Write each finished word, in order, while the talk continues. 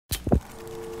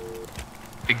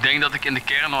Ik denk dat ik in de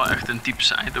kern wel echt een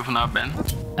typische Eindhovenaar ben.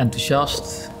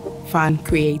 Enthousiast. Fun,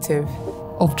 creative.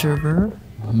 Observer.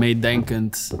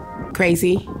 Meedenkend.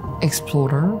 Crazy.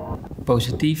 Explorer.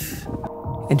 Positief.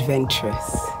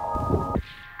 Adventurous.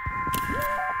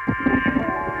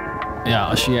 Ja,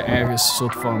 als je je ergens een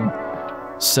soort van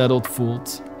settled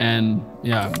voelt en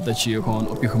ja, dat je je gewoon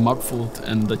op je gemak voelt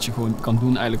en dat je gewoon kan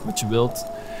doen eigenlijk wat je wilt,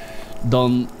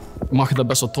 dan mag je daar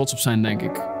best wel trots op zijn, denk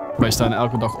ik. Wij staan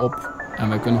elke dag op en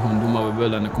wij kunnen gewoon doen wat we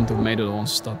willen en dat komt ook mede door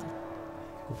onze stad.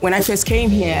 When I first came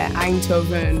here,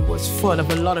 Eindhoven was full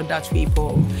of a lot of Dutch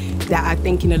people that are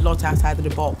thinking a lot outside of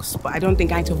the box. But I don't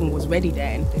think Eindhoven was ready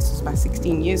then. This was about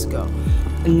 16 years ago.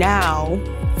 And now,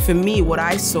 for me,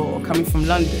 what I saw coming from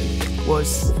London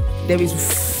was there is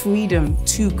freedom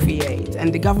to create.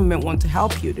 And the government want to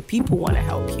help you. The people want to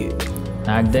help you.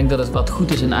 Nou, ik denk dat het wat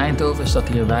goed is in Eindhoven is dat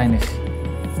hier weinig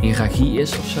hiërarchie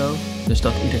is of zo. Dus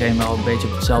dat iedereen wel een beetje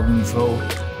op hetzelfde niveau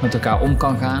met elkaar om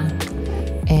kan gaan.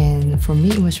 And for me,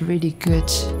 it was a really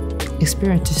good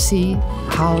experience to see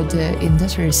how the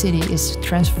industrial city is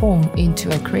transformed into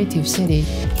a creative city.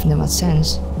 In what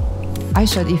sense? I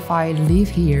thought if I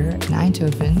live here in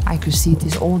Eindhoven, I could see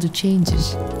all the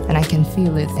changes and I can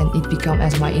feel it and it becomes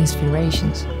as my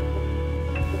inspirations.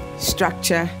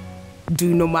 Structure, do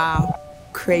normal,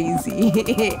 crazy.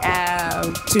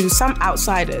 To some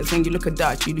outsiders, when you look at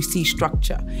Dutch, you see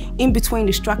structure. In between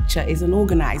the structure is an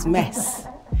organized mess.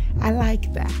 I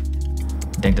like that.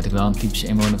 Ik denk dat ik wel een typische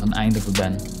inwoner van Eindhoven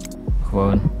ben.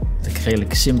 Gewoon dat ik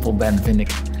redelijk simpel ben, vind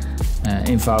ik.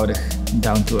 Eenvoudig,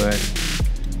 down to earth.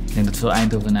 Ik denk dat veel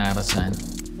Eindhovenaren dat zijn.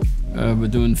 We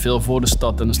doen veel voor de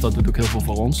stad en de stad doet ook heel veel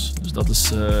voor ons. Dus dat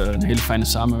is een hele fijne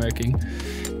samenwerking.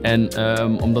 En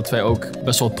omdat wij ook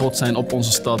best wel trots zijn op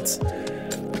onze stad,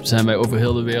 zijn wij over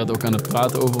heel de wereld ook aan het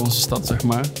praten over onze stad, zeg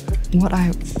maar. What I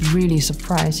really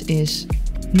surprised is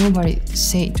nobody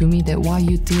said to me that why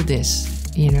you do this,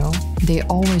 you know? They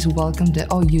always welcome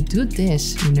that, oh, you do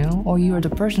this, you know? Or you're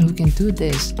the person who can do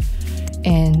this.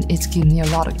 And it's given me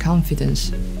a lot of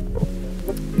confidence.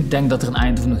 Ik denk dat er in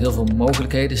Eindhoven nog heel veel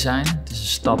mogelijkheden zijn. Het is een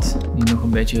stad die nog een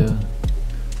beetje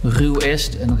ruw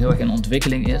is en nog heel erg in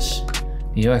ontwikkeling is.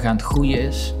 Die heel erg aan het groeien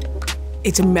is.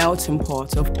 It's a melting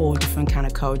pot of all different kind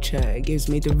of culture. It gives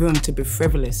me the room to be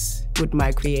frivolous with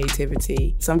my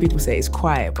creativity. Some people say it's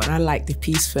quiet, but I like the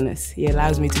peacefulness. It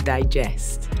allows me to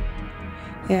digest.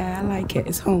 Yeah, I like it.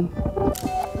 It's home.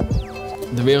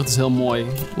 De wereld is heel mooi,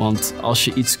 want als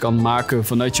je iets kan maken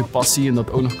vanuit je passie en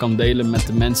dat ook nog kan delen met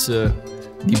de mensen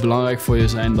die belangrijk voor je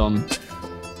zijn, dan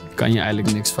kan je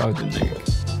eigenlijk niks fout doen, denk ik.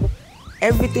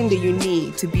 Everything that you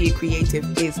need to be a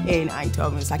creative is in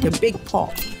Eindhoven. It's like a big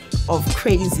pot of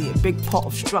crazy, a big pot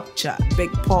of structure, a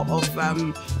big pot of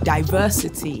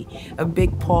diversity, a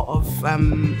big pot of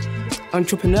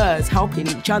entrepreneurs helping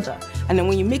each other. And then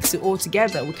when you mix it all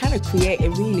together, we kind of create a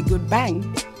really good bang.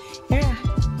 Yeah.